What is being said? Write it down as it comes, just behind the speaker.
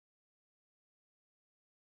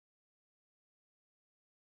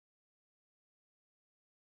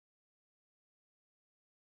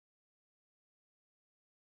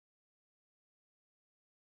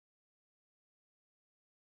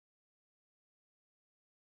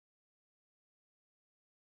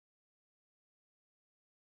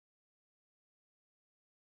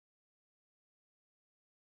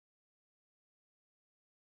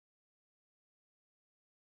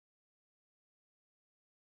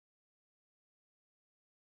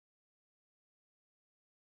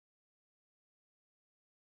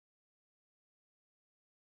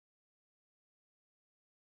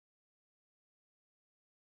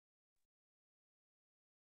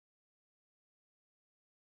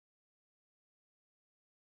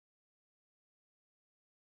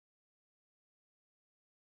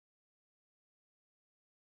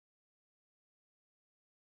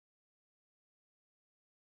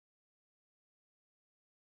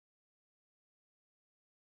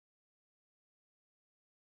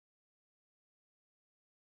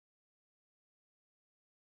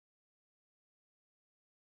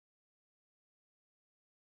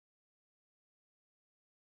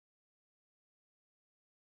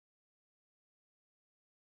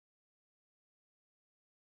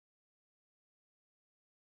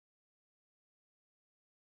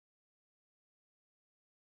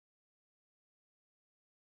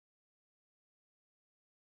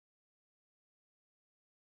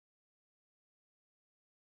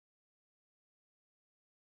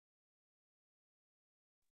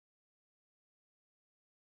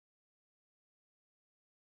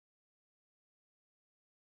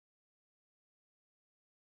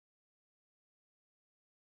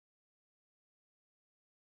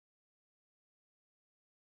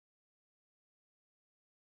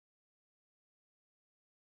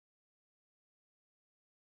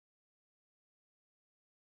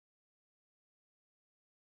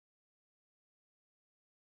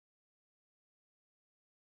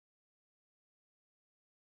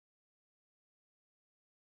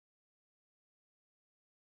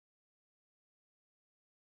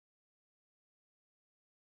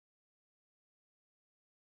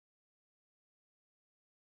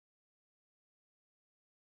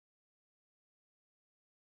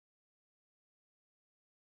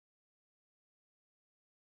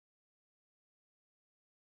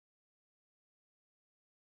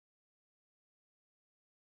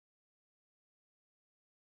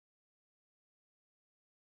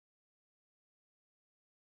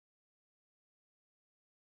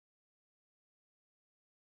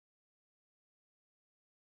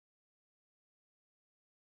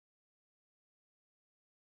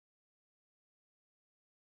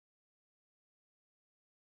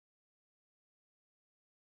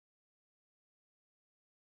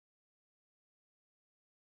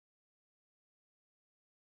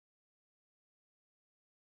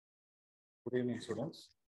Good evening, students.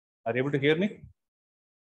 Are you able to hear me?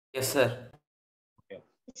 Yes, sir. Okay.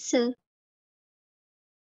 Yes, sir.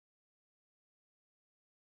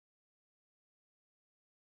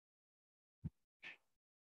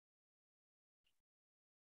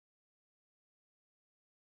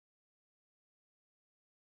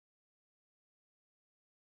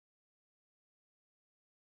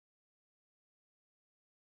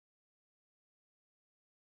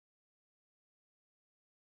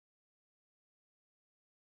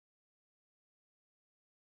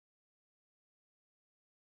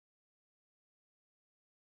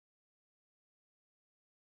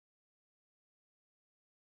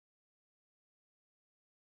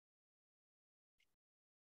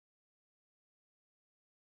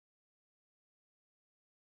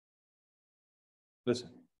 Listen.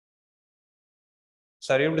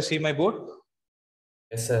 So, are you able to see my board?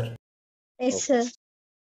 Yes, sir. Yes, sir.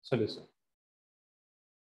 So, listen.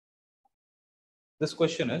 This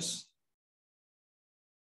question is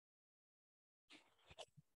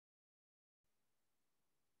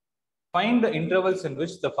find the intervals in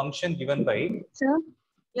which the function given by Sir,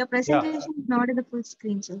 your presentation is not in the full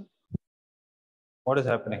screen, sir. what is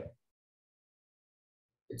happening?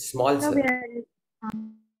 It's small, No, we sir. are.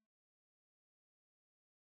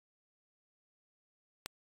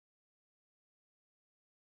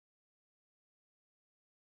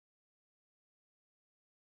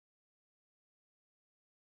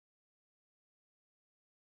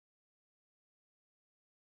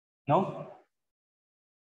 No?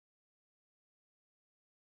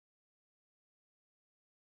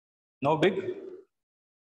 No big?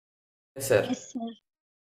 Yes, sir. Yes, sir.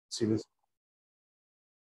 See this.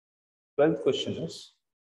 12th question is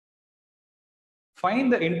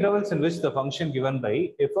find the intervals in which the function given by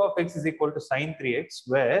f of x is equal to sine 3x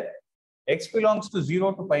where x belongs to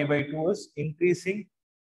 0 to pi by 2 is increasing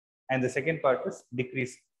and the second part is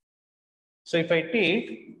decreasing. So if I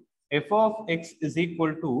take f of x is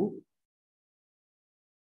equal to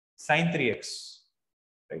sine 3x,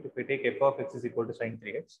 right? If we take f of x is equal to sine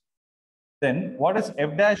 3x, then what is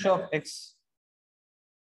f dash of x?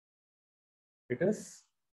 It is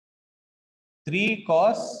 3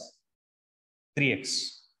 cos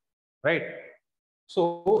 3x, right?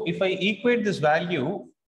 So if I equate this value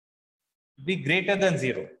to be greater than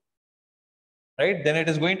 0, right? Then it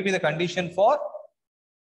is going to be the condition for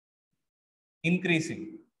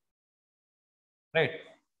increasing, right?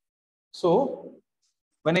 So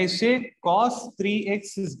when I say cos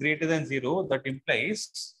 3x is greater than 0, that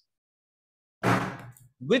implies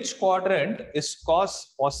which quadrant is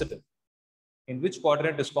cos positive? In which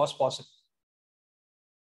quadrant is cos positive?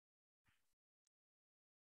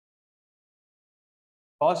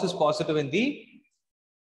 Cos is positive in the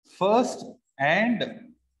first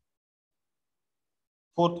and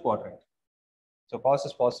fourth quadrant. So cos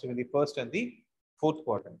is positive in the first and the fourth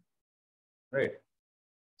quadrant, right?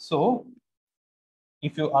 So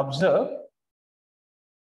if you observe,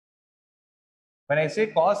 when I say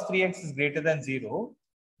cos 3x is greater than 0,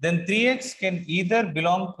 then 3x can either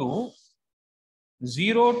belong to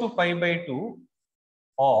 0 to pi by 2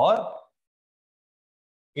 or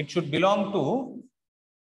it should belong to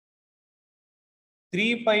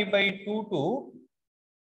 3 pi by 2 to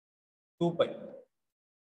 2 pi.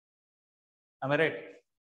 Am I right?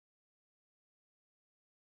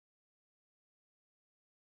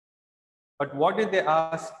 But what did they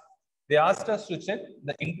ask? They asked us to check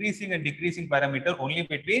the increasing and decreasing parameter only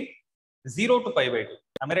between 0 to pi by 2.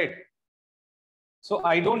 Am I right? So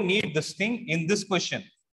I don't need this thing in this question.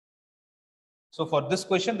 So for this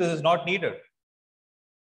question, this is not needed,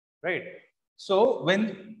 right? So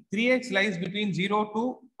when 3x lies between 0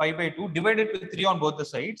 to pi by 2, divided with 3 on both the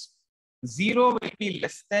sides, 0 will be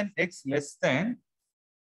less than x less than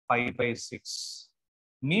pi by 6.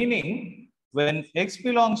 Meaning, when x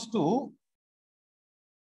belongs to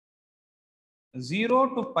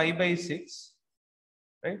 0 to pi by 6,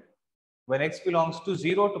 right? When x belongs to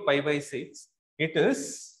 0 to pi by 6, it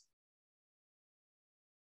is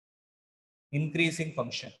increasing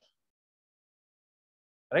function,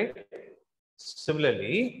 right?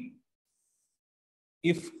 Similarly,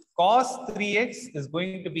 if cos 3x is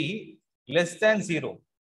going to be less than 0,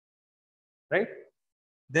 right?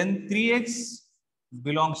 Then 3x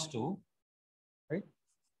belongs to, right?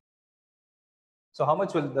 So how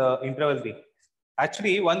much will the interval be?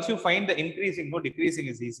 Actually, once you find the increasing, no, decreasing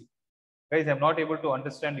is easy. Guys, I'm not able to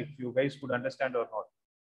understand if you guys could understand or not.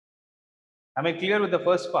 Am I clear with the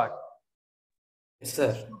first part? Yes,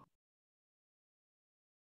 sir.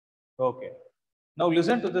 Okay. Now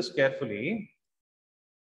listen to this carefully.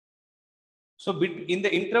 So in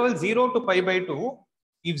the interval 0 to pi by 2,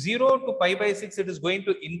 If 0 to pi by 6, it is going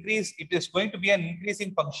to increase, it is going to be an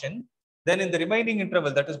increasing function. Then in the remaining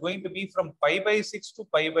interval, that is going to be from pi by 6 to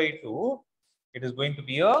pi by 2, it is going to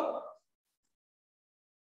be a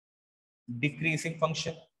decreasing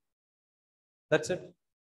function. That's it.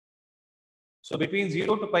 So between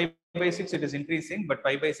 0 to pi by 6, it is increasing, but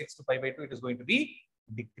pi by 6 to pi by 2, it is going to be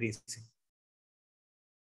decreasing.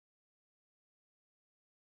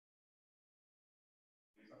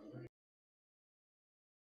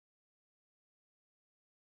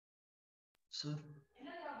 Sir,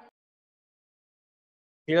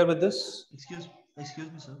 Clear with this? excuse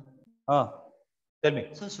me, sir. Tell me.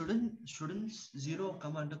 Sir, shouldn't 0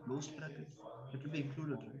 come under closed bracket? It will be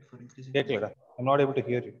included, right, for increasing. Yeah, clear. I'm not able to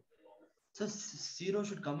hear you. Sir, 0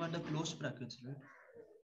 should come under closed brackets, right?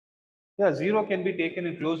 Yeah, 0 can be taken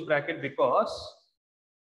in closed bracket because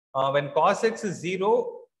when cos x is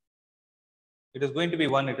 0, it is going to be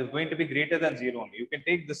 1. It is going to be greater than 0 only. You can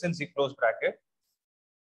take this in the closed bracket.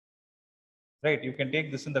 Right, you can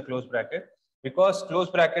take this in the closed bracket. Because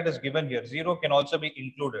closed bracket is given here, 0 can also be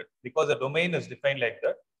included because the domain is defined like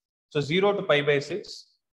that. So 0 to pi by 6,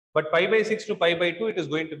 but pi by 6 to pi by 2, it is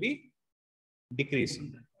going to be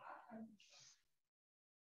decreasing.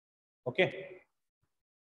 Okay.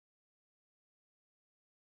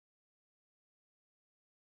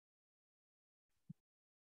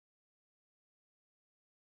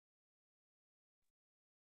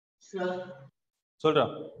 Sir,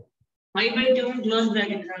 Solra. pi by 2 close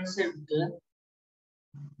bracket concept.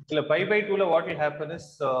 Pi by 2, what will happen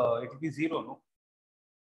is it will be 0, no?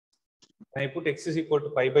 When I put x is equal to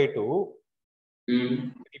pi by 2, it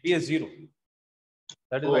will be a 0.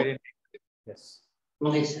 That is why I didn't take it. Yes.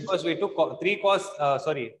 Okay, sir. Because we took 3 cos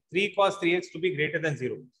 3x to be greater than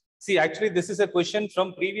 0. See, actually, this is a question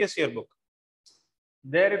from previous year book.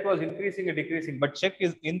 There it was increasing and decreasing, but check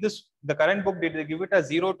is in this, the current book, did they give it as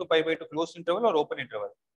 0 to pi by 2 closed interval or open interval?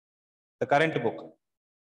 The current book,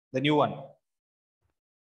 the new one.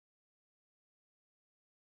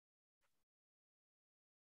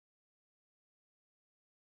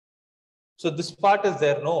 So this part is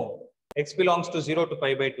there, no. X belongs to 0 to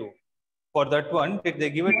pi by 2. For that one, did they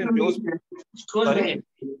give it in closed? Bracket.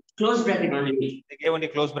 Close bracket only. They gave only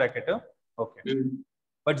closed bracket. Huh? Okay.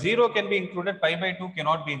 But 0 can be included, pi by 2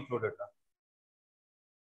 cannot be included. Huh?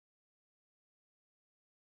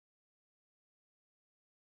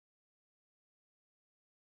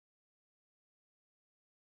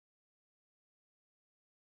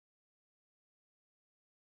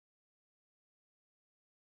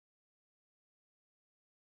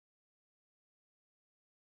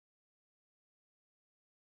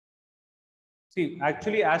 See,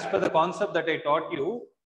 actually, as per the concept that I taught you,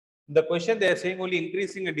 the question they are saying only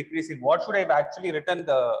increasing and decreasing. What should I have actually written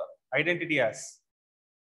the identity as?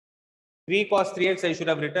 3 cos 3x, I should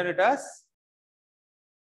have written it as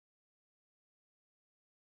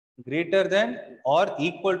greater than or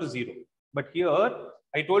equal to 0. But here,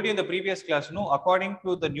 I told you in the previous class, no, according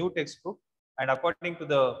to the new textbook and according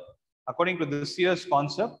to this year's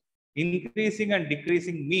concept, increasing and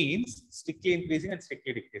decreasing means strictly increasing and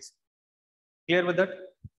strictly decreasing. Clear with that?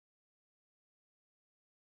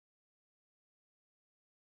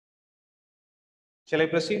 Shall I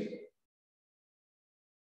proceed?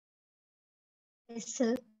 Yes,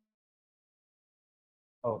 sir.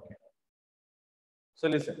 Okay. So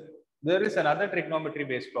listen, there is another trigonometry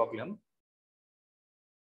based problem.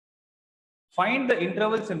 Find the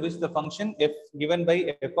intervals in which the function f given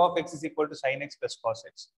by f of x is equal to sin x plus cos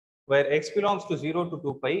x, where x belongs to 0 to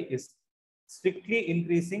 2 pi is strictly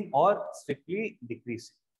increasing or strictly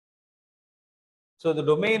decreasing. So the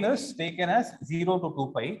domain is taken as 0 to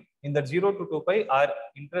 2 pi. In that 0 to 2 pi, our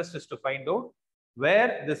interest is to find out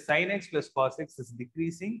where the sin x plus cos x is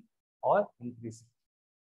decreasing or increasing.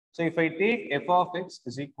 So if I take f of x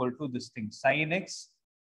is equal to this thing, sin x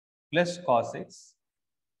plus cos x,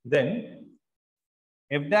 then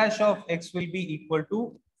f dash of x will be equal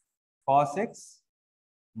to cos x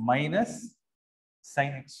minus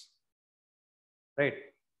sin x. Right.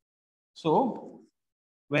 So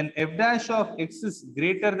when f dash of x is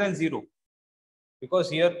greater than 0,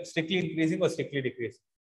 because here strictly increasing or strictly decreasing,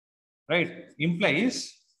 right,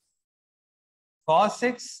 implies cos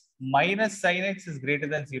x minus sin x is greater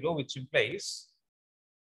than 0, which implies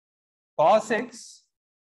cos x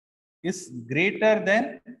is greater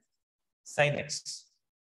than sin x,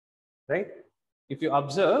 right? If you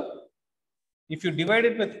observe, if you divide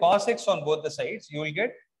it with cos x on both the sides, you will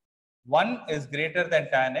get 1 is greater than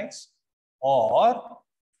tan x or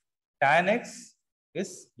tan x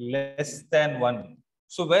is less than 1.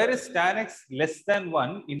 So where is tan x less than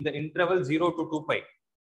 1 in the interval 0 to 2 pi?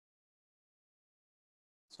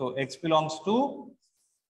 So x belongs to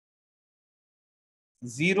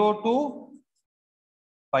 0 to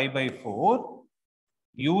pi by 4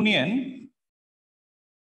 union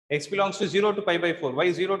x belongs to 0 to pi by 4.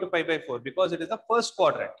 Why 0 to pi by 4? Because it is the first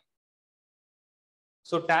quadrant.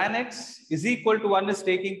 So tan x is equal to 1 is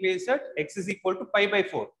taking place at x is equal to pi by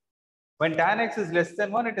 4. When tan x is less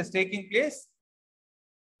than 1, it is taking place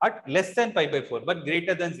at less than pi by 4, but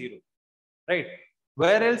greater than 0. Right?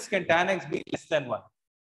 Where else can tan x be less than 1?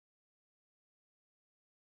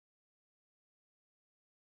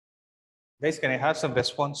 Guys, can I have some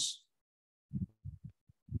response?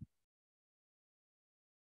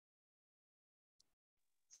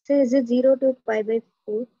 So is it 0 to pi by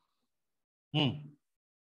 4?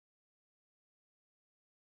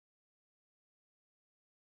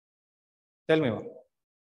 Tell me one.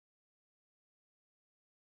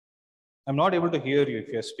 I'm not able to hear you if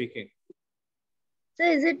you're speaking. So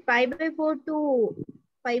is it pi by 4 to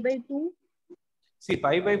pi by 2? See,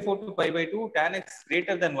 pi by 4 to pi by 2, tan x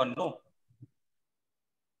greater than 1, no?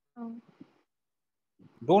 Oh.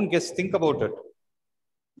 Don't guess, think about it.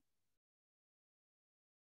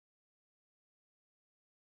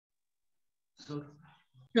 Sir,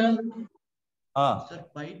 Sir, sir,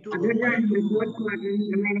 pi to other pi than the to fourth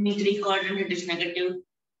quadrant, remaining three quadrant, it is negative.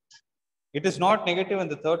 It is not negative in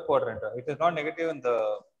the third quadrant. It is not negative in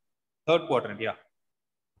the third quadrant, yeah.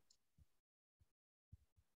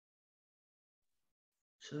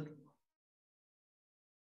 sir.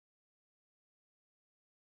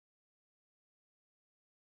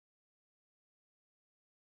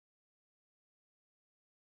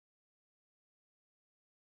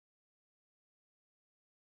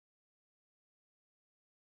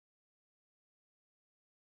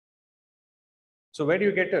 So where do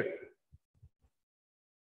you get it?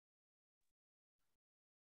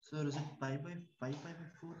 Sir, is it pi by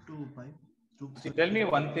 4 to pi to? See, tell me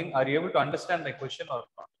one thing. Are you able to understand my question or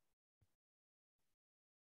not?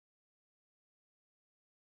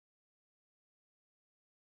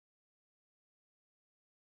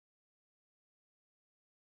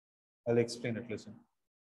 I'll explain it. Listen.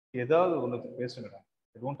 I'm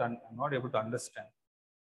not able to understand.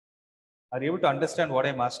 Are you able to understand what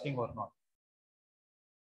I'm asking or not?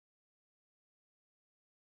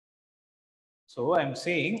 So I'm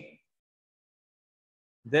saying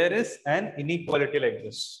there is an inequality like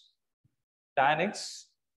this. Tan x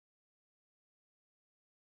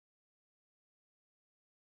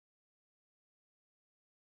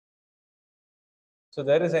so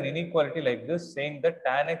there is an inequality like this saying that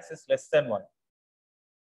tan x is less than 1.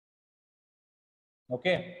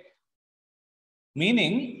 Okay.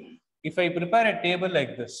 Meaning, if I prepare a table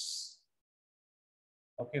like this,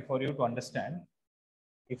 okay, for you to understand,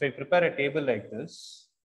 if I prepare a table like this,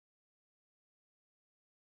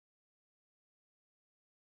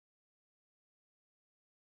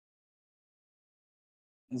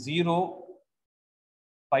 zero,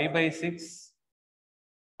 pi by 6,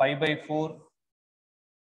 pi by 4,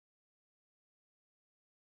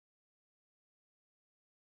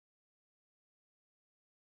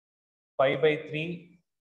 pi by 3,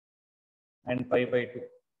 and pi by 2.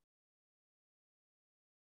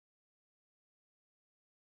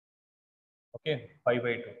 Okay, pi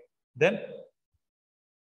by 2. Then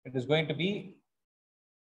it is going to be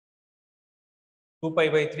 2 pi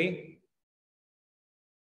by 3,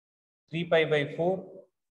 3 pi by 4,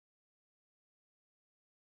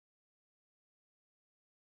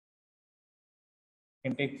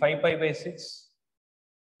 can take 5 pi by 6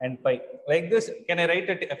 and pi. Like this, can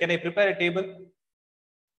I prepare a table?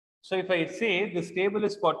 So if I say this table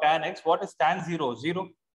is for tan x, what is tan 0? 0.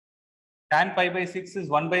 Tan pi by 6 is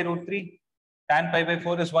 1 by root 3. Tan pi by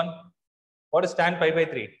 4 is 1. What is tan pi by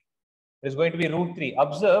 3? It is going to be root 3.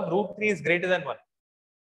 Observe, root 3 is greater than 1.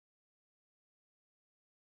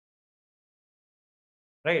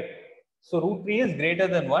 Right? So root 3 is greater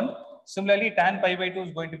than 1. Similarly, tan pi by 2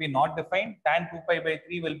 is going to be not defined. Tan 2 pi by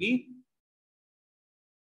 3 will be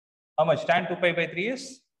how much? Tan 2 pi by 3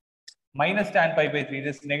 is minus tan pi by 3.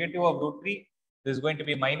 This is negative of root 3. This is going to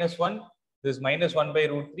be minus 1. This is minus 1 by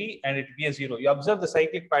root 3 and it will be a 0. You observe the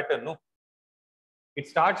cyclic pattern, no? It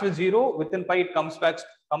starts with 0. Within pi, it comes back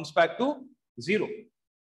to 0.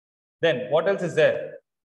 Then what else is there?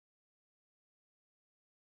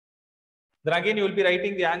 Then again, you will be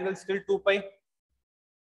writing the angle still 2 pi.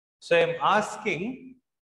 So I am asking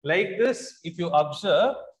like this, if you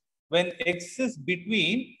observe, when x is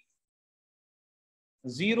between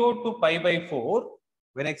 0 to pi by 4,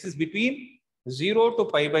 when x is between 0 to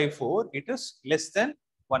pi by 4, it is less than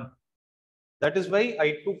 1. That is why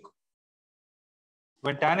I took,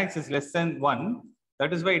 when tan x is less than 1,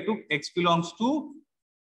 that is why I took x belongs to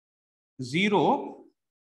 0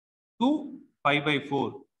 to pi by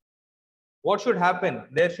 4. What should happen?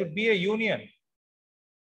 There should be a union.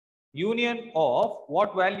 Union of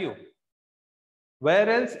what value? Where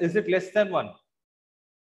else is it less than 1?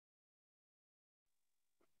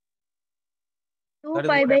 2 That is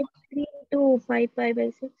pi what by 3 to 5 pi by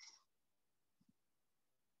 6.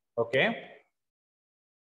 Okay.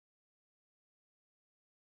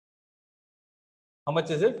 How much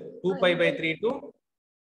is it? 2 pi by 3 to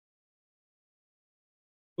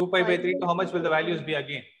 2 pi by 3 to how much will the values be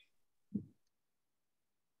again?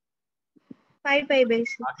 5 pi by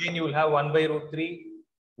 6. Again, you will have 1 by root 3.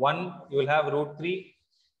 1, you will have root 3.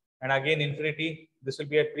 And again, infinity. This will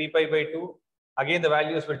be at 3 pi by 2. Again, the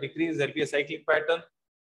values will decrease. There will be a cyclic pattern.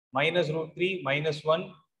 Minus root 3, minus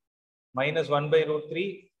 1, minus 1 by root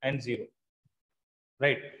 3, and 0.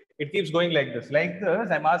 Right. It keeps going like this. Like this,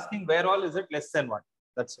 I'm asking where all is it less than 1?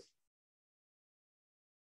 That's it.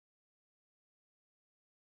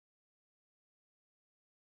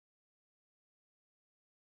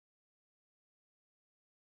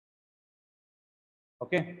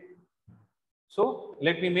 Okay. So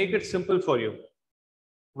let me make it simple for you.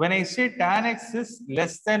 When I say tan x is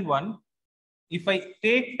less than 1, if I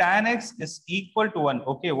take tan x is equal to 1,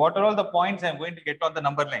 okay, what are all the points I'm going to get on the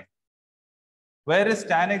number line? Where is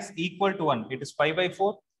tan x equal to 1? It is pi by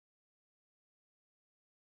 4.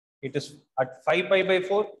 It is at 5 pi by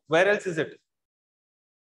 4. Where else is it?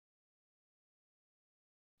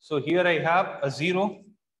 So here I have a 0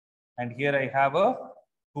 and here I have a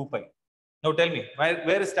 2 pi. Now tell me,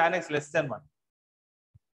 where is tan x less than 1?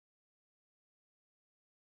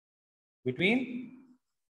 Between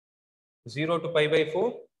 0 to pi by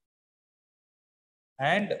 4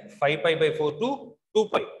 and 5 pi by 4 to 2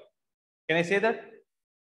 pi. Can I say that?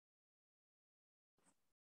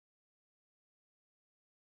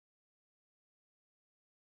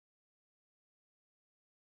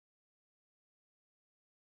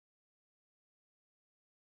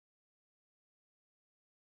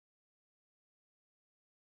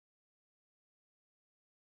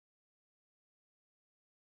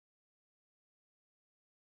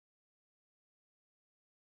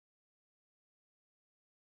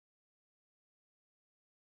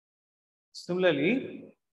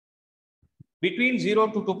 Similarly, between 0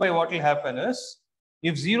 to 2 pi, what will happen is,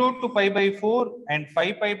 if 0 to pi by 4 and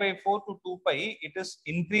 5 pi by 4 to 2 pi, it is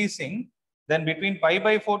increasing, then between pi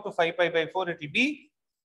by 4 to 5 pi by 4, it will be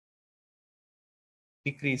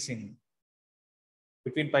decreasing.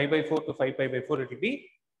 Between pi by 4 to 5 pi by 4, it will be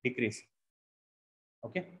decreasing.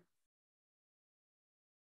 Okay.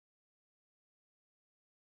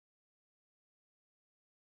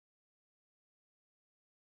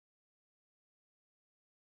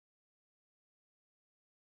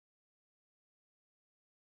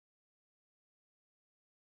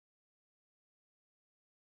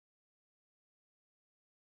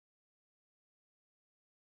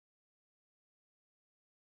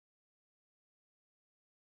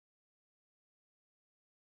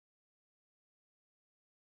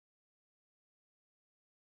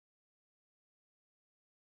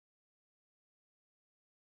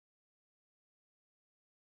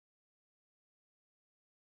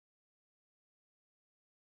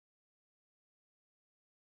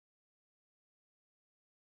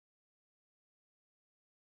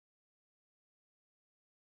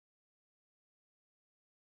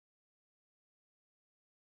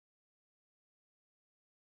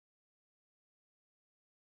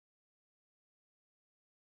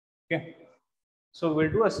 Okay. So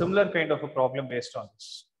we'll do a similar kind of a problem based on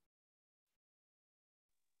this.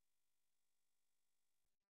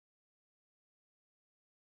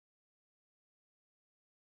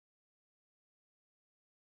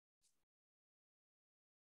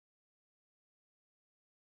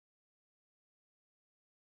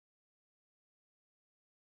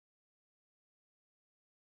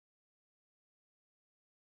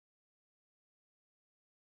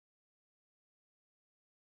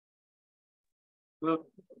 So,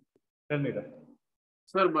 Tell me that.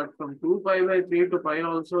 sir, but from 2 pi by 3 to pi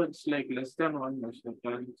also, it's like less than 1 measure.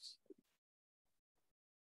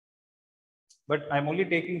 But I'm only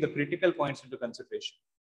taking the critical points into consideration.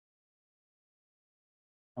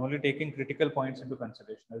 I'm only taking critical points into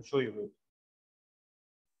consideration. I'll show you.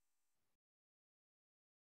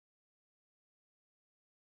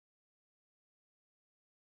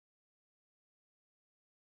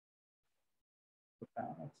 So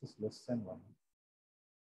tan x is less than 1.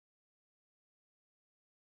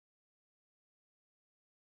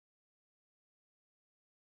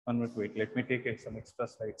 One minute, wait. Let me take some extra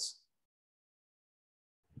slides.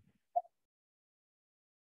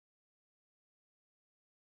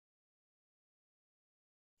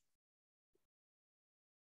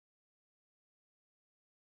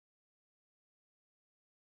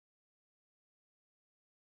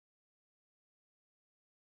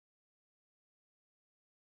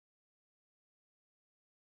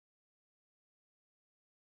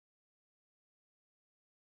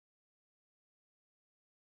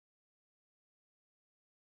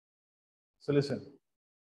 So listen.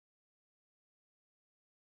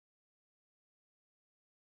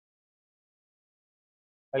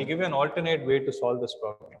 I'll give you an alternate way to solve this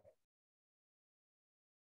problem.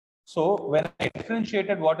 So when I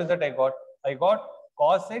differentiated, what is that I got? I got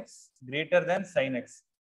cos x greater than sin x.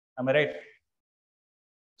 Am I right?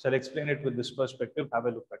 So I'll explain it with this perspective. Have a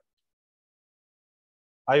look at it.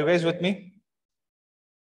 Are you guys with me?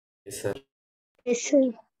 Yes, sir. Yes,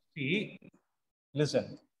 sir. See,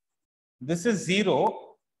 listen. This is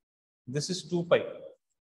 0. This is 2 pi.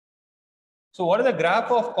 So what is the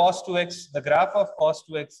graph of cos 2x? The graph of cos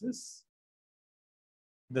 2x is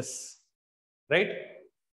this, right?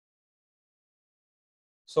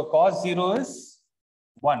 So cos 0 is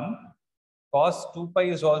 1. Cos 2 pi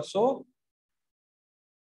is also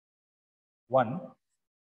 1,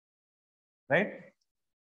 right?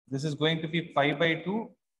 This is going to be pi by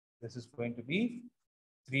 2. This is going to be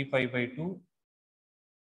 3 pi by 2.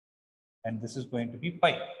 And this is going to be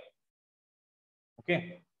pi.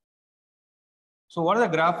 Okay. So what is the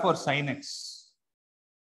graph for sin x?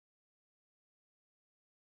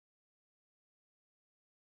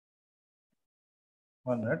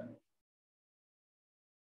 One minute.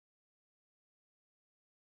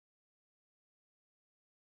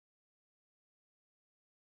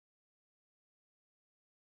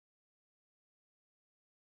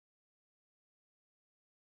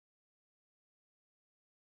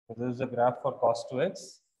 So this is the graph for cos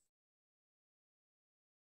 2x.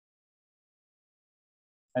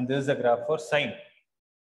 And this is the graph for sin.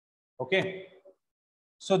 Okay.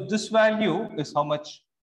 So this value is how much?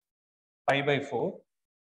 Pi by 4.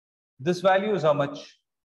 This value is how much?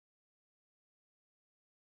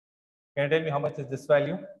 Can you tell me how much is this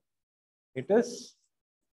value? It is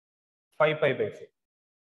 5 pi by 4.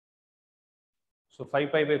 So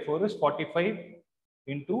 5 pi by 4 is 45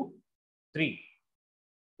 into 3,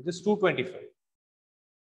 which is 225.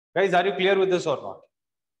 Guys, are you clear with this or not?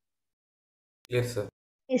 Yes, sir.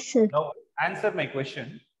 Yes, sir. Now answer my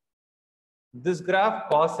question. This graph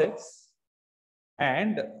cos x,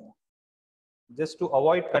 and just to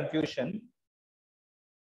avoid confusion,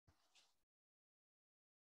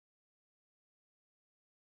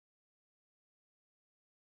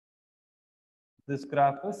 this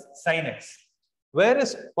graph is sin x. Where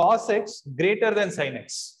is cos x greater than sin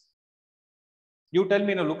x? You tell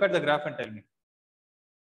me now, look at the graph and tell me.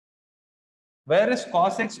 Where is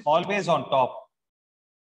cos x always on top?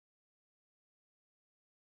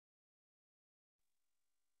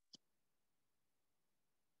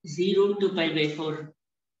 Zero to pi by 4.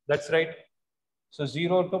 That's right. So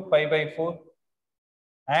 0 to pi by 4.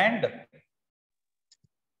 And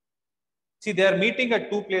see, they are meeting at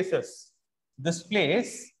two places. This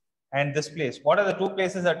place and this place. What are the two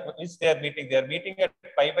places at which they are meeting? They are meeting at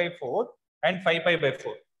pi by 4 and 5 pi by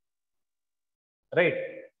 4. Right.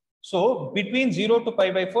 So between 0 to pi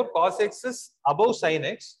by 4, cos x is above sin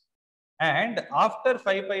x. And after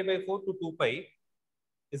 5 pi by 4 to 2 pi,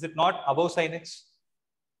 is it not above sin x?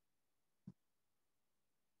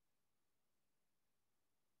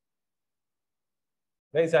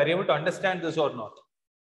 Guys, are you able to understand this or not?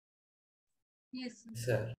 Yes.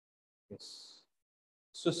 Sir. Yes.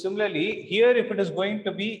 So similarly, here if it is going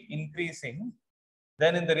to be increasing,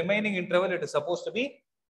 then in the remaining interval it is supposed to be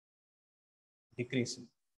decreasing.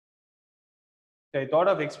 I thought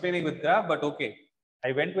of explaining with graph, but okay.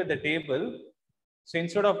 I went with the table. So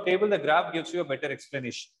instead of table, the graph gives you a better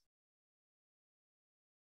explanation.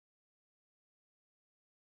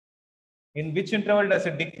 In which interval does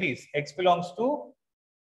it decrease? X belongs to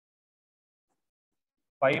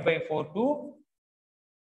pi by 4 to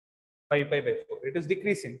 5 pi by 4. It is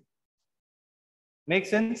decreasing. Make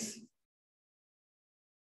sense?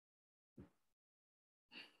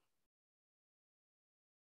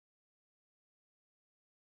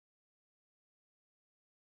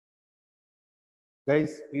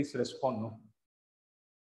 Guys, please respond. No?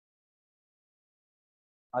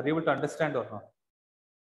 Are you able to understand or not?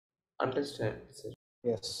 Understand, sir.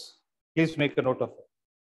 Yes. Please make a note of it.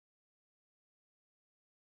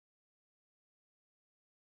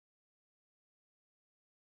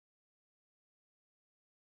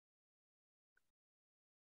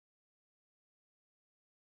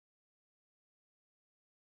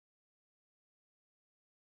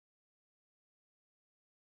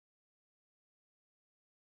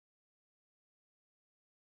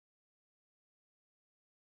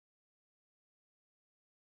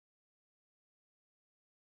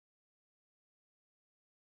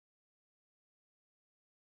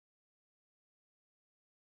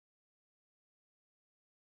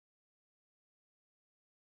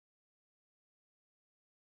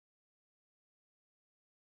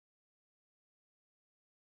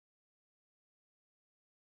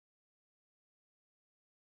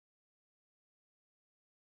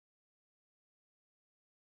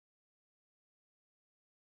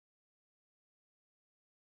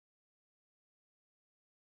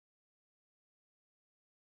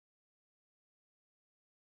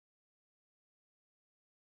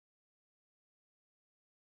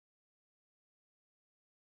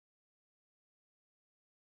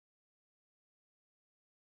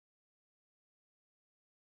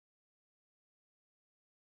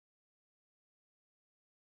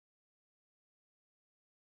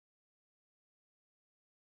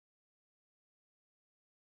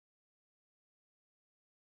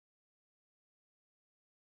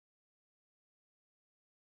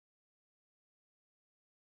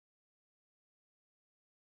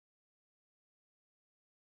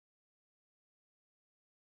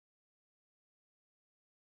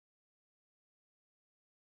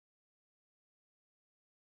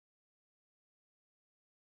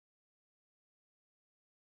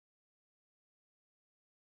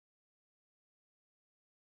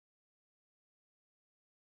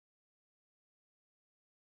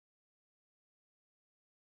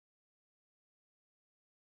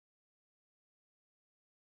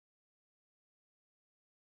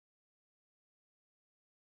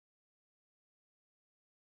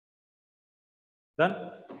 Done?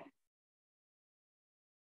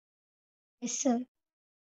 Yes, sir.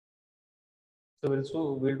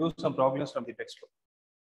 So we'll do some problems from the textbook.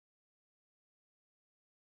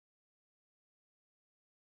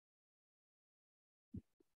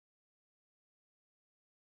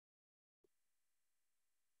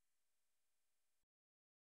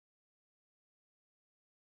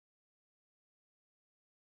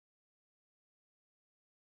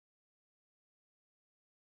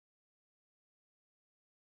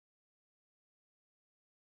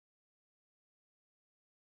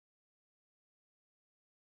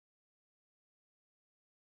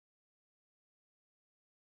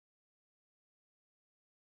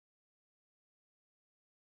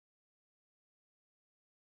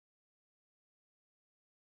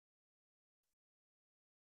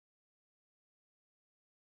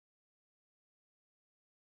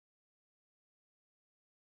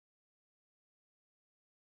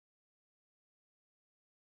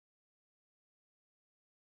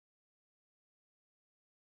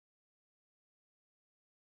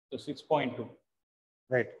 So 6.2.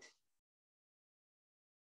 Right.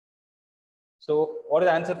 So what is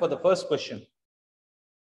the answer for the first question?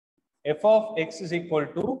 F of x is equal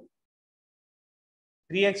to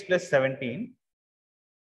 3x plus 17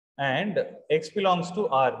 and x belongs to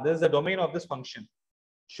R. This is the domain of this function.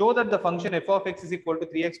 Show that the function f of x is equal to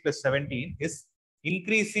 3x plus 17 is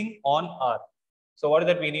increasing on R. So what is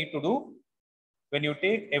that we need to do? When you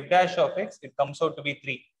take f dash of x, it comes out to be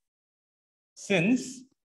 3. Since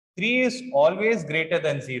 3 is always greater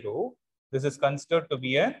than 0, this is considered to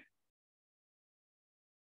be an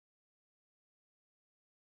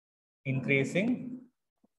increasing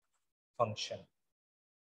function.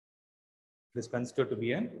 This is considered to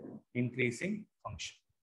be an increasing function.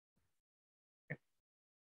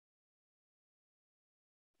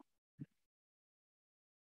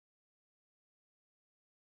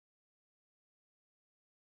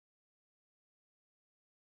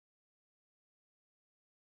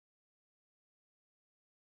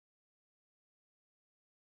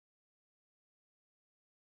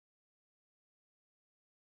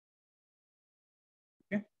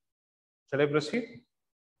 Okay. Shall I proceed?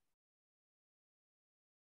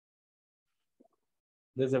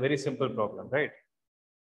 This is a very simple problem, right?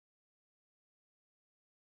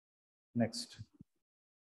 Next.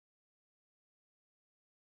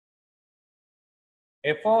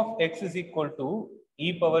 F of x is equal to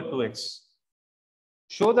e power 2x.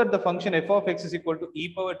 Show that the function f of x is equal to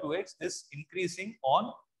e power 2x is increasing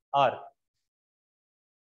on R.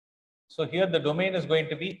 So here the domain is going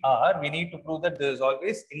to be R. We need to prove that there is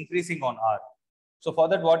always increasing on R. So for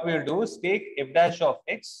that, what we will do is take f dash of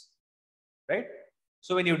x, right?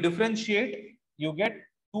 So when you differentiate, you get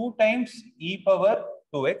 2 times e power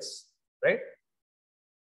 2x, right?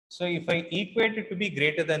 So if I equate it to be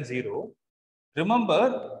greater than 0,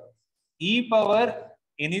 remember e power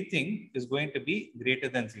anything is going to be greater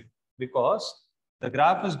than 0 because the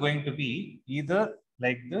graph is going to be either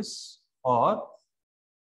like this or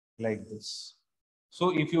like this.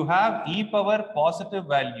 So if you have e power positive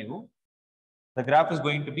value, the graph is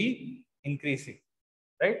going to be increasing,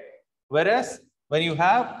 right? Whereas when you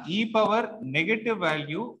have e power negative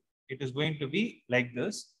value, it is going to be like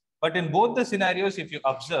this. But in both the scenarios, if you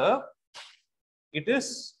observe, it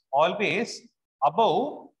is always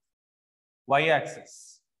above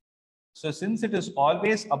y-axis. So since it is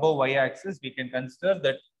always above y-axis, we can consider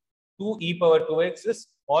that 2 e power 2x is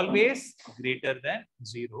always greater than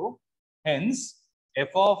 0. Hence, f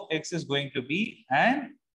of x is going to be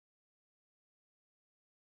an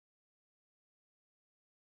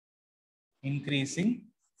increasing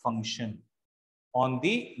function on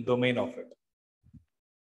the domain of it.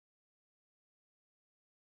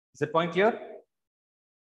 Is that point clear?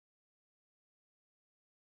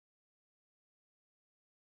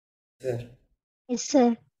 Sir. Yes,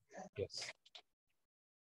 sir. Yes.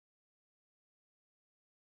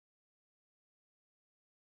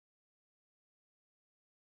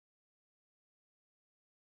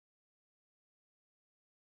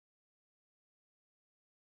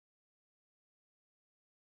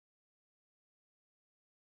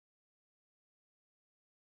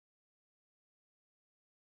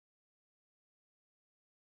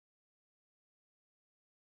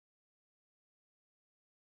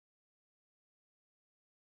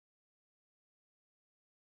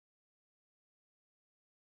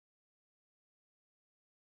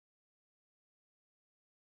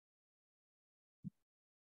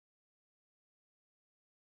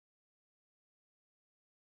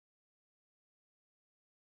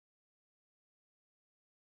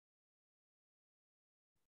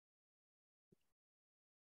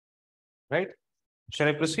 Right? Shall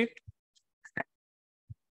I proceed?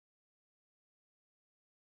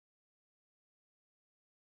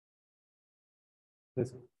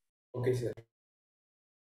 Yes. Okay, sir.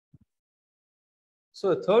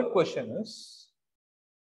 So the third question is,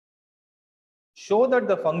 show that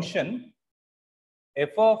the function f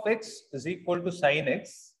of x is equal to sin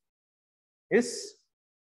x is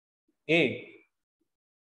A,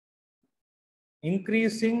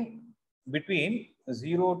 increasing between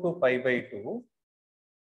 0 to pi by 2,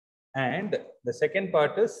 and the second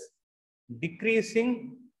part is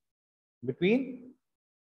decreasing between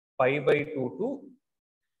pi by 2 to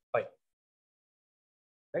pi.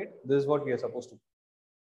 Right? This is what we are supposed to do.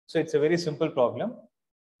 So it's a very simple problem.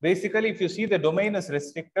 Basically, if you see, the domain is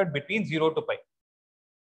restricted between 0 to pi.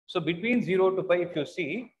 So between 0 to pi, if you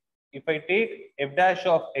see, if I take f dash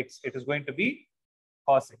of x, it is going to be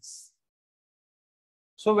cos x.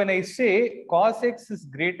 So when I say cos x is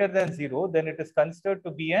greater than 0, then it is considered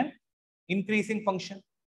to be an increasing function.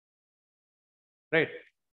 Right?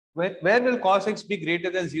 Where will cos x be greater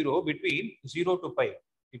than 0? Between 0 to pi.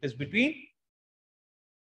 It is between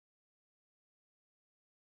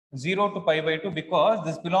 0 to pi by 2, because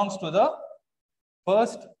this belongs to the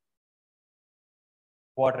first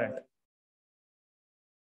quadrant.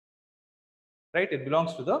 Right? It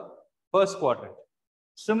belongs to the first quadrant.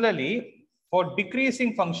 Similarly, for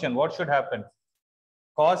decreasing function, what should happen?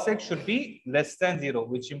 Cos x should be less than 0,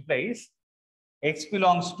 which implies x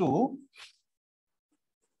belongs to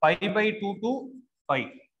pi by 2 to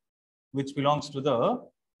pi, which belongs to the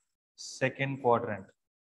second quadrant.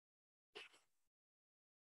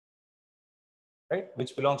 Right?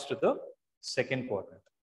 Which belongs to the second quadrant.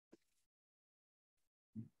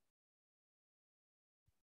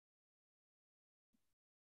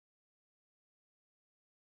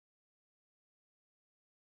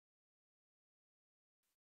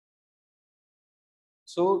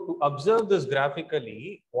 So to observe this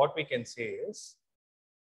graphically, what we can say is,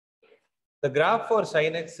 the graph for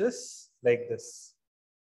sin x is like this.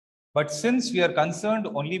 But since we are concerned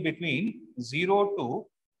only between 0 to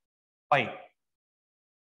pi,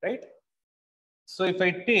 right? So if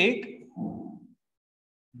I take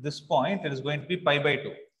this point, it is going to be pi by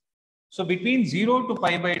 2. So between 0 to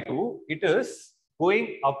pi by 2, it is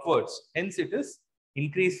going upwards. Hence, it is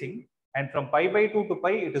increasing. And from pi by 2 to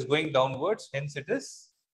pi, it is going downwards. Hence, it is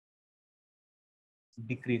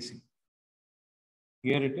decreasing.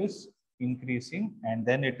 Here it is increasing, and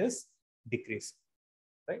then it is decreasing.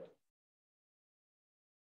 Right?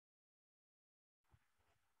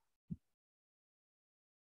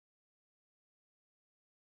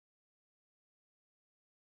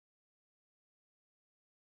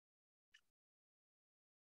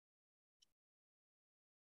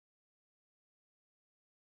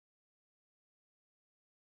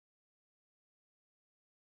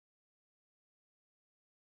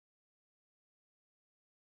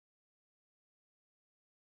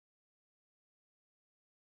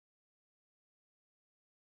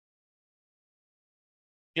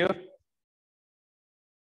 Clear?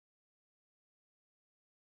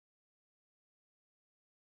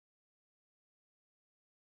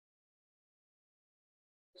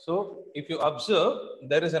 So if you observe,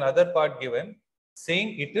 there is another part given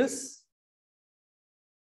saying it is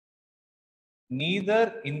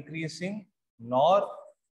neither increasing nor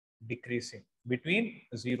decreasing between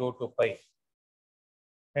 0 to pi.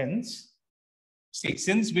 Hence, see,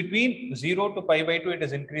 since between 0 to pi by 2 it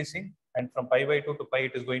is increasing, and from pi by 2 to pi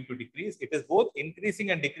it is going to decrease, it is both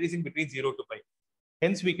increasing and decreasing between 0 to pi.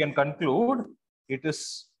 Hence, we can conclude it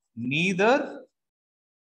is neither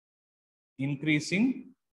increasing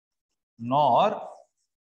nor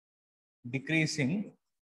decreasing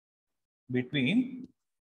between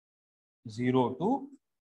 0 to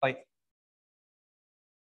pi.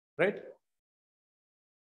 Right?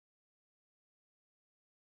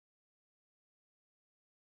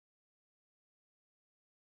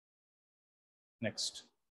 Next.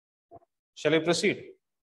 Shall I proceed?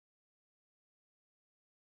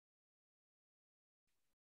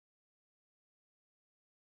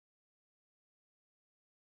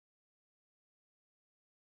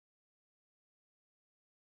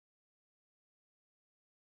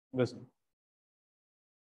 Listen.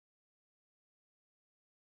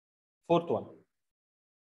 Fourth one.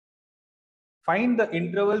 Find the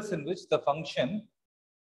intervals in which the function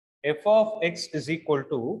f of x is equal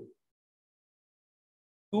to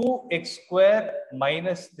 2x square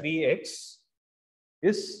minus 3x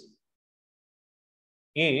is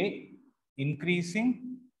A,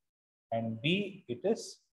 increasing, and B, it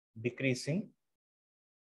is decreasing.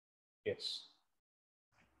 Yes.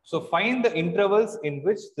 So find the intervals in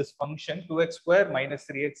which this function 2x square minus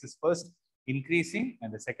 3x is first increasing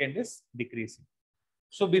and the second is decreasing.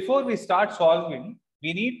 So before we start solving,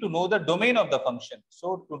 we need to know the domain of the function.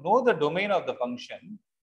 So to know the domain of the function,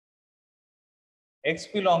 x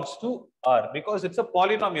belongs to R because it's a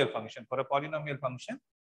polynomial function. For a polynomial function,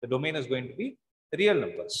 the domain is going to be real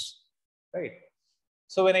numbers, right?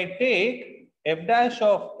 So when I take f dash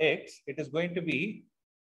of x, it is going to be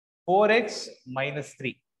 4x minus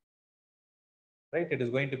 3, right? It is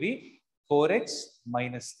going to be 4x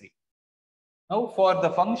minus 3. Now for the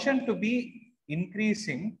function to be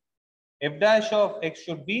increasing, f dash of x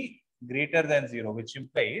should be greater than 0, which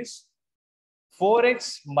implies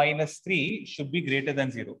 4x minus 3 should be greater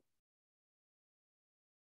than 0.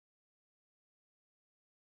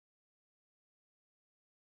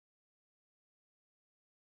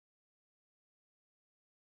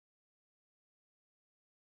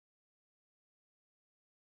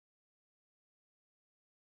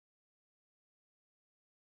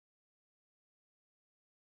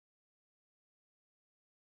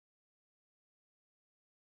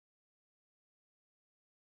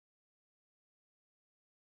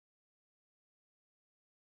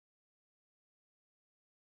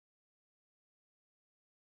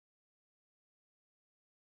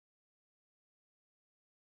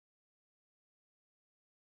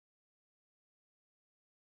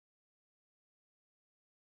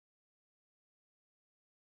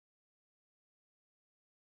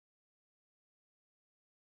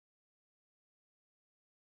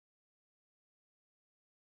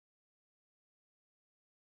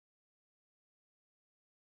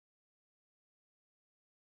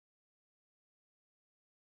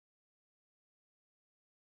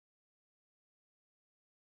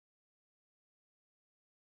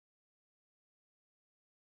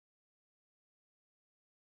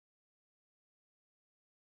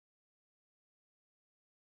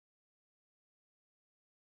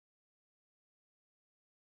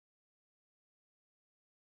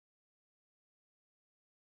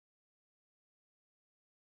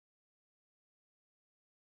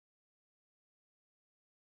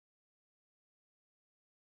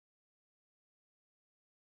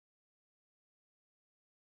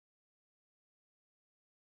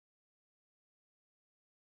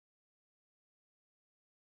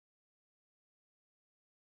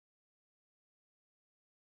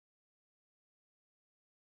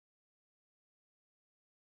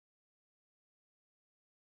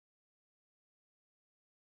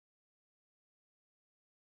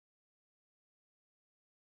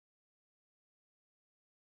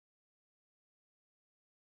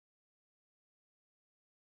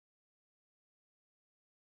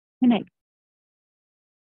 Connect.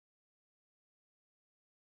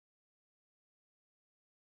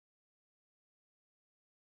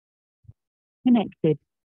 Connected.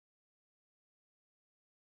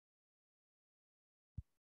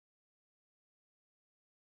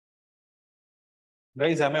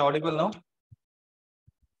 Guys, am I audible now?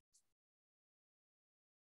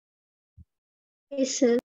 Yes,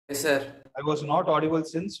 sir. Yes, sir. I was not audible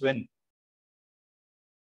since when?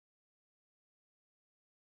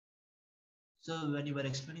 So when you were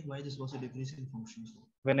explaining why this was a decreasing function,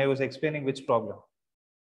 When I was explaining which problem?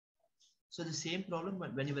 so the same problem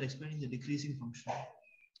when you were explaining the decreasing function.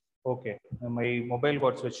 Okay, my mobile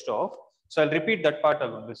got switched off. So I'll repeat that part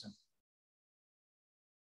alone. Listen.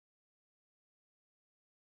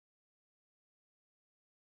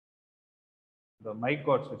 The mic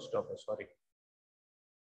got switched off. Sorry.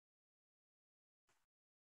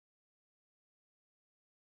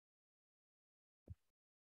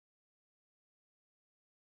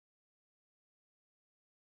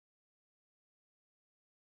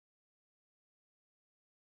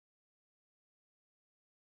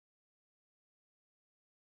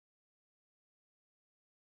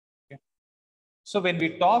 Okay. So when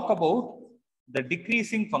we talk about the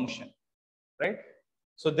decreasing function, right?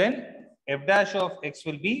 So then f dash of x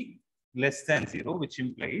will be less than 0, which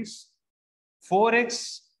implies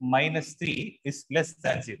 4x minus 3 is less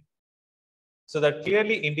than 0. So that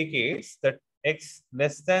clearly indicates that x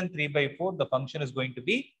less than 3 by 4, the function is going to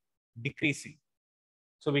be decreasing.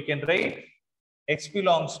 So we can write x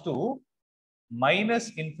belongs to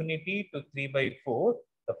minus infinity to 3 by 4,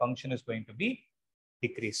 the function is going to be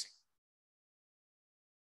decreasing.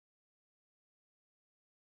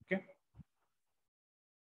 Okay.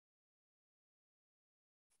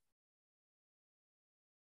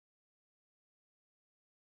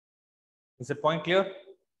 Is the point clear?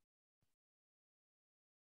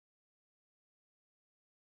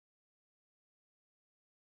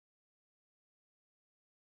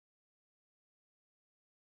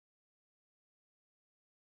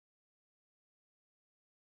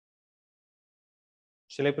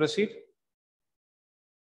 Shall I proceed?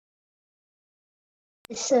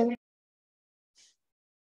 Yes, sir.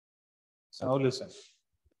 So now listen.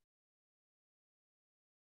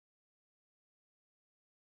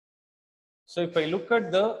 So if I look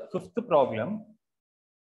at the fifth problem,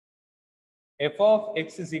 f of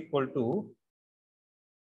x is equal to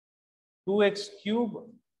 2x cube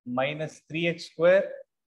minus 3x square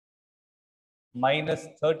minus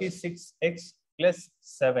 36x plus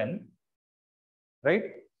 7, right,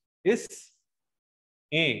 is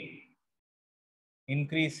A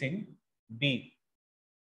increasing, B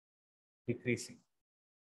decreasing.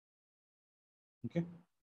 Okay.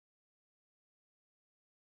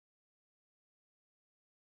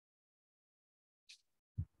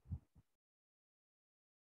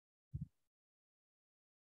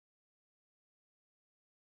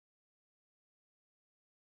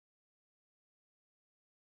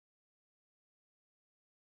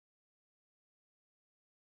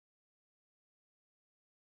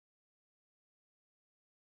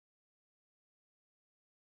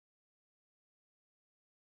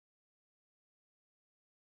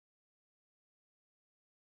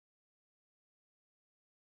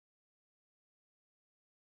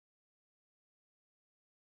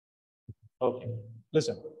 Okay.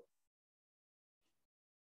 Listen.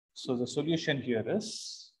 So the solution here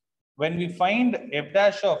is, when we find f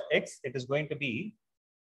dash of x, it is going to be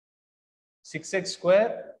 6x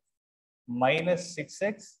square minus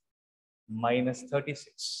 6x minus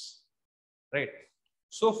 36, right?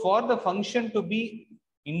 So for the function to be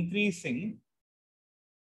increasing,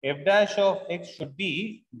 f dash of x should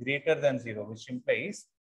be greater than 0, which implies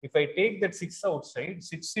if I take that 6 outside,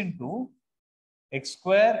 6 into x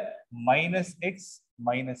square minus x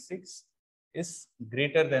minus 6 is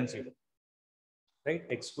greater than 0, right?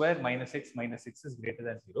 X square minus x minus 6 is greater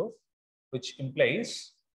than 0, which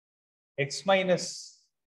implies x minus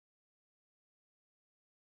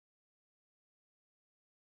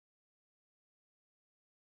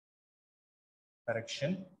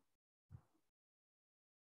correction,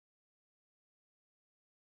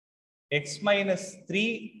 x minus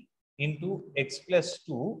 3 into x plus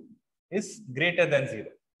 2 is greater than 0.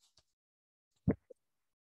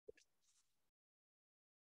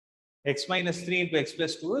 X minus 3 into x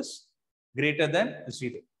plus 2 is greater than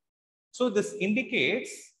 0. So this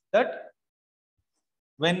indicates that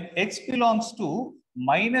when x belongs to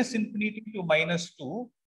minus infinity to minus 2,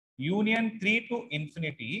 union 3 to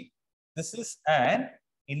infinity, this is an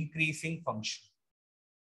increasing function.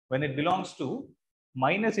 When it belongs to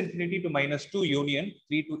minus infinity to minus 2, union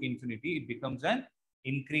 3 to infinity, it becomes an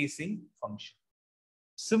increasing function.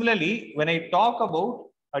 Similarly, when I talk about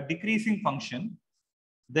a decreasing function,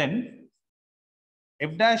 then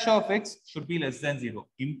f dash of x should be less than 0,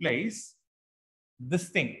 implies this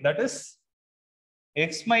thing, that is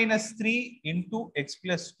x minus 3 into x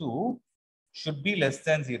plus 2 should be less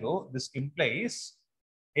than 0. This implies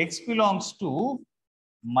x belongs to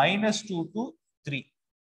minus 2 to 3,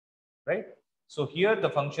 right? So here the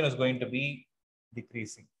function is going to be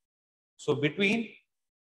decreasing. So between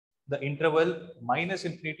the interval minus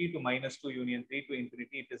infinity to minus 2 union 3 to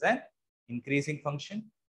infinity, it is an increasing function,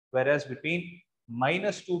 whereas between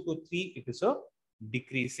minus 2 to 3, it is a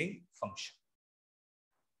decreasing function.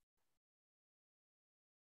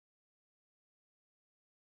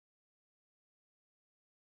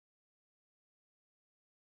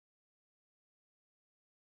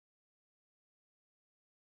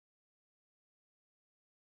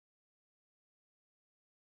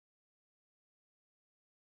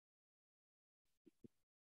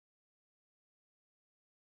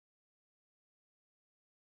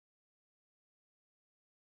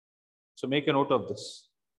 So make a note of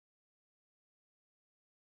this.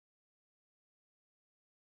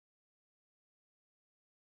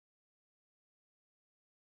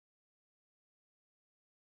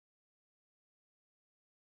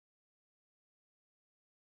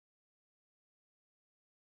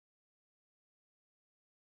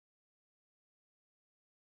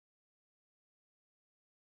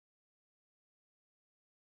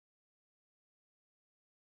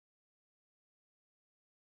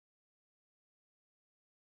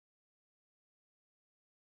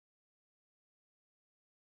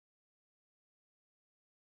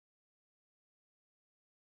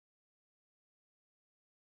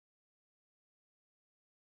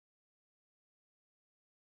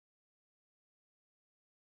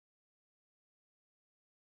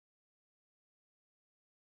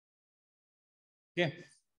 Okay.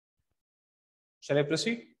 Shall I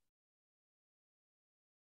proceed?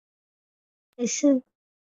 Yes, sir.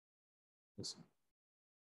 Yes.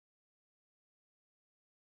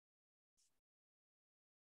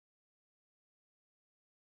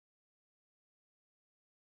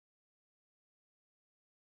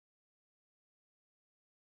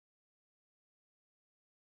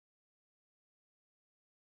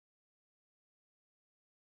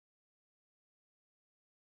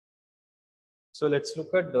 So let's look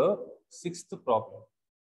at the sixth problem.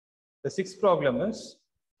 The sixth problem is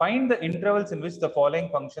find the intervals in which the following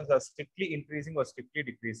functions are strictly increasing or strictly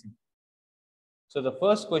decreasing. So the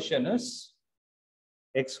first question is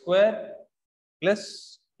x square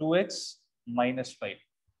plus 2x minus 5.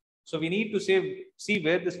 So we need to see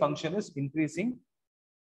where this function is increasing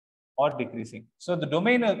or decreasing. So the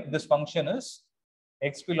domain of this function is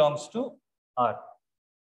x belongs to R.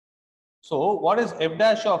 So what is f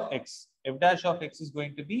dash of x? F dash of x is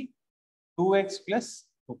going to be 2x plus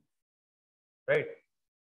 2, right?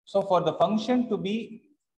 So for the function to be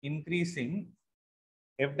increasing,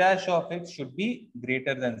 f dash of x should be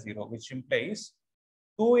greater than 0, which implies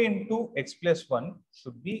 2 into x plus 1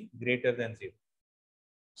 should be greater than 0.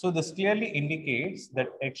 So this clearly indicates that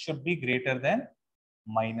x should be greater than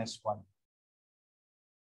minus 1.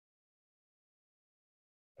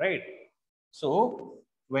 Right? So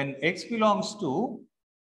when x belongs to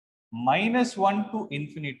minus 1 to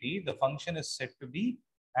infinity, the function is said to be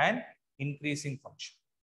an increasing function.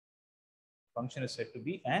 Function is said to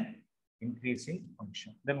be an increasing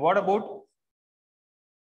function. Then what about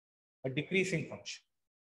a decreasing function?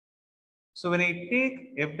 So when I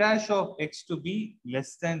take f dash of x to be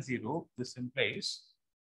less than 0, this implies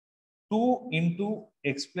 2 into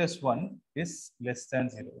x plus 1 is less than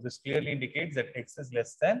 0. This clearly indicates that x is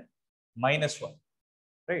less than minus 1,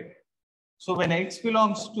 right? So when x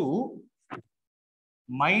belongs to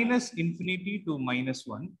minus infinity to minus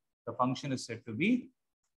 1, the function is said to be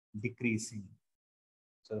decreasing.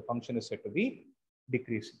 So the function is said to be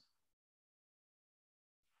decreasing.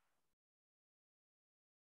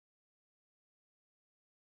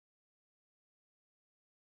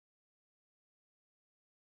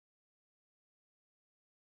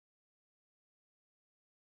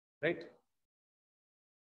 Right?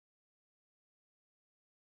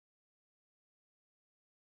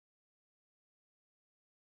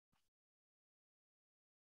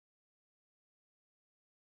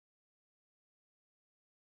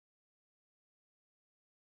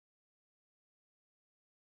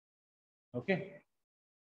 Okay.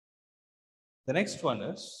 The next one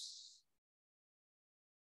is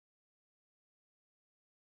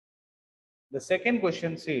the second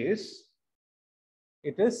question says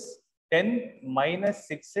it is 10 minus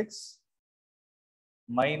 6x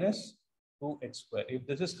minus 2x square. If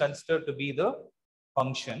this is considered to be the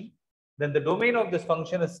function, then the domain of this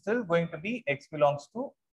function is still going to be x belongs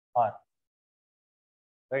to R.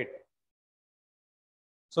 Right?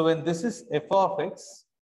 So when this is f of x,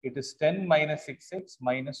 it is 10 minus 6x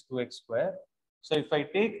minus 2x square. So if I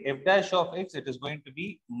take f dash of x, it is going to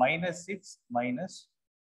be minus 6 minus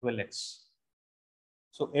 12x.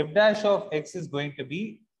 So f dash of x is going to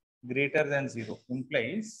be greater than 0,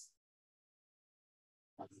 implies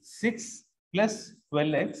 6 plus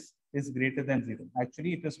 12x is greater than 0.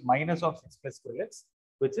 Actually, it is minus of 6 plus 12x,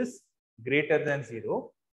 which is greater than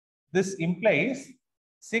 0. This implies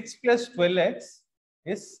 6 plus 12x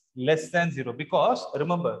is less than 0, because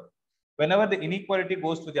remember, whenever the inequality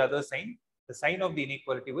goes to the other sign, the sign of the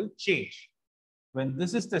inequality will change. When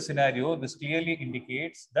this is the scenario, this clearly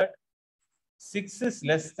indicates that 6 is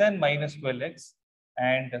less than minus 12x,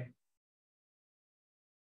 and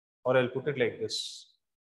or I'll put it like this,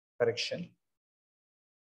 correction.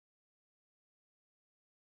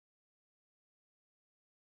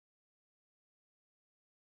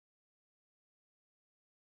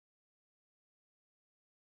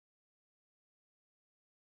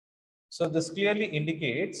 So this clearly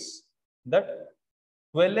indicates that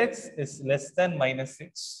 12x is less than minus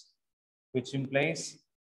 6, which implies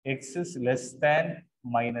x is less than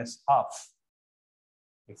minus half.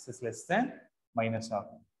 X is less than minus half.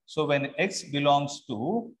 So when x belongs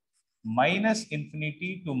to minus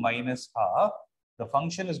infinity to minus half, the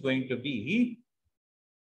function is going to be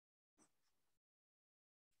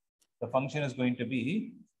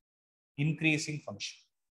increasing function.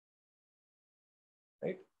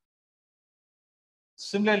 Right?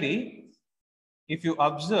 Similarly, if you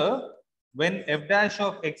observe, when f dash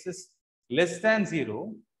of x is less than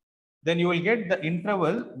 0, then you will get the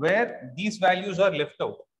interval where these values are left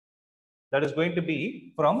out. That is going to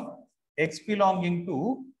be from x belonging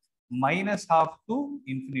to minus half to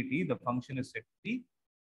infinity. The function is said to be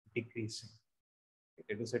decreasing.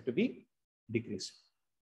 It is said to be decreasing.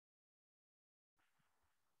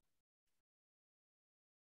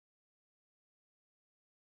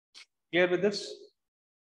 Clear with this?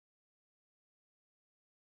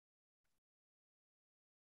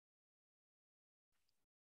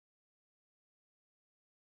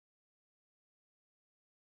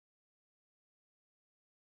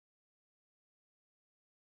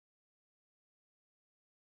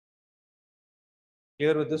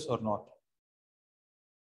 Clear with this or not?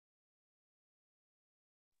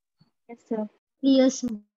 Yes, sir. Yes, sir.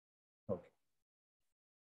 Okay.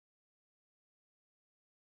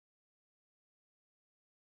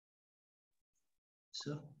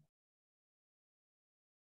 Sir.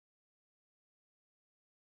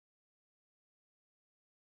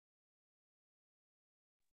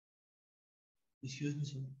 Excuse me,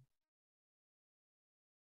 sir.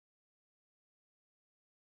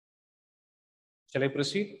 Shall I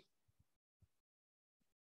proceed?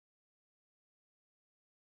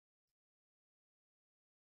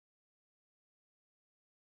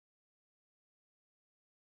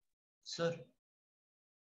 Sir.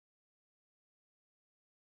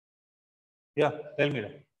 Yeah, tell me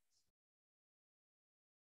that.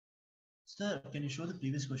 Sir, can you show the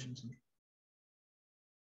previous question, sir?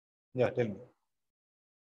 Yeah, tell me.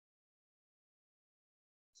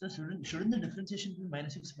 Sir, shouldn't the differentiation be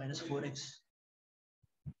minus 6 minus 4x?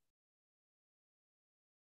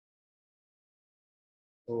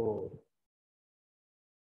 Oh,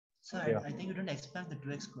 Sir, yeah. I think you didn't expand the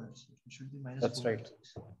 2x square. So it should be minus That's 4x. right.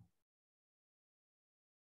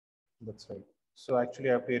 That's right. So actually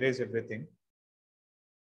I have to erase everything.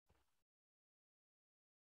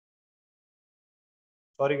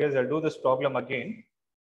 Sorry guys, I'll do this problem again.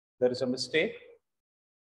 There is a mistake.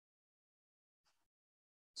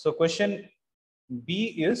 So question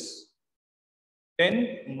B is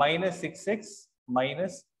 10 minus 6x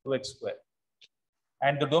minus 2x square.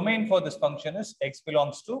 And the domain for this function is x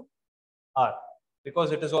belongs to R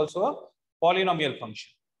because it is also a polynomial function.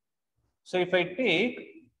 So if I take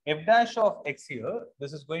f dash of x here,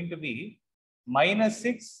 this is going to be minus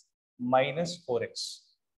 6 minus 4x.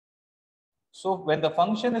 So when the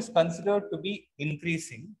function is considered to be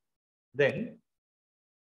increasing, then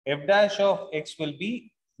f dash of x will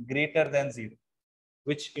be greater than 0,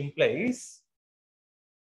 which implies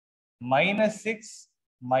minus 6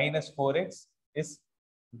 minus 4x is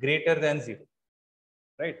greater than 0,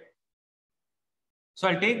 right? So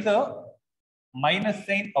I'll take the minus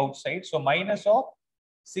sign outside. So minus of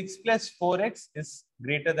 6 plus 4x is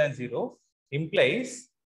greater than 0 implies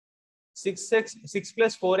 6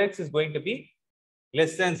 plus 4x is going to be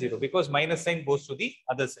less than 0 because minus sign goes to the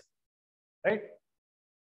other side, right?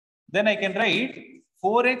 Then I can write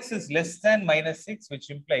 4x is less than minus 6, which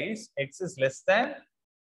implies x is less than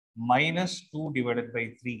minus 2 divided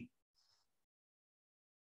by 3.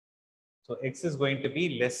 So x is going to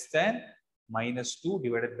be less than minus 2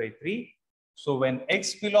 divided by 3. So when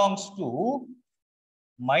x belongs to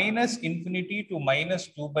minus infinity to minus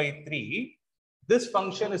 2 by 3, this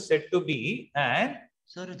function is said to be an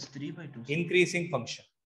Sir, it's 3 by 2. Sir. increasing function.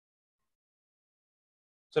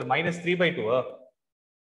 So minus 3 by 2.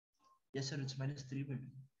 Yes, sir, it's minus 3 by 2.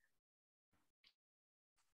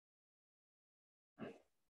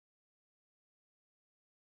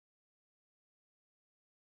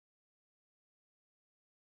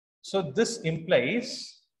 So this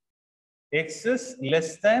implies x is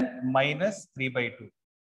less than minus 3 by 2,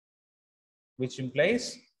 which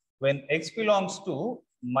implies when x belongs to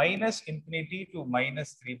minus infinity to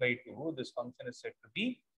minus 3 by 2, this function is said to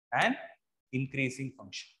be an increasing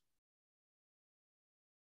function.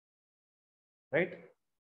 Right?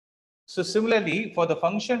 So similarly, for the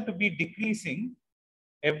function to be decreasing,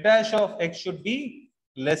 f dash of x should be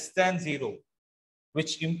less than 0,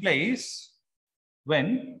 which implies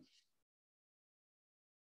when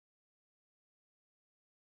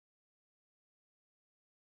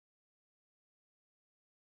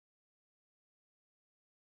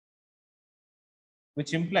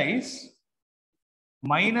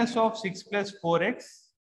minus of 6 plus 4x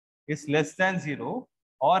is less than 0,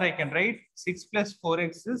 or I can write 6 plus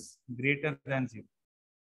 4x is greater than 0.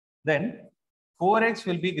 Then 4x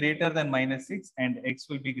will be greater than minus 6 and x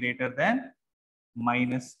will be greater than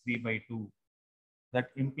minus 3 by 2. That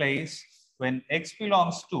implies when x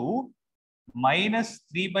belongs to minus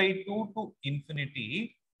 3 by 2 to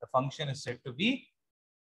infinity, the function is said to be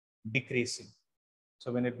decreasing.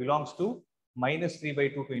 So when it belongs to minus 3 by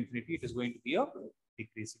 2 to infinity, it is going to be a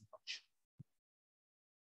decreasing function.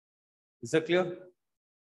 Is that clear?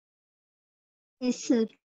 Yes, sir.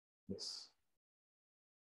 Yes.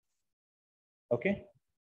 Okay.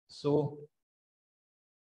 So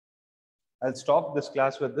I'll stop this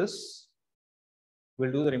class with this.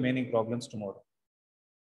 We'll do the remaining problems tomorrow.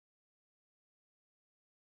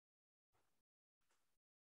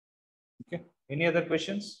 Okay. Any other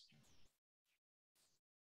questions?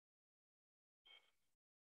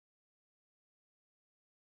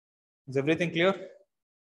 Is everything clear?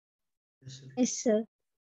 Yes, sir. Yes, sir.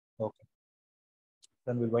 Okay.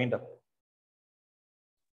 Then we'll wind up.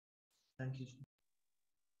 Thank you, sir.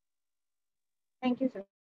 Thank you, sir.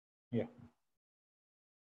 Yeah.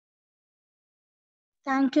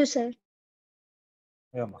 Thank you, sir.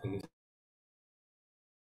 Yeah, ma.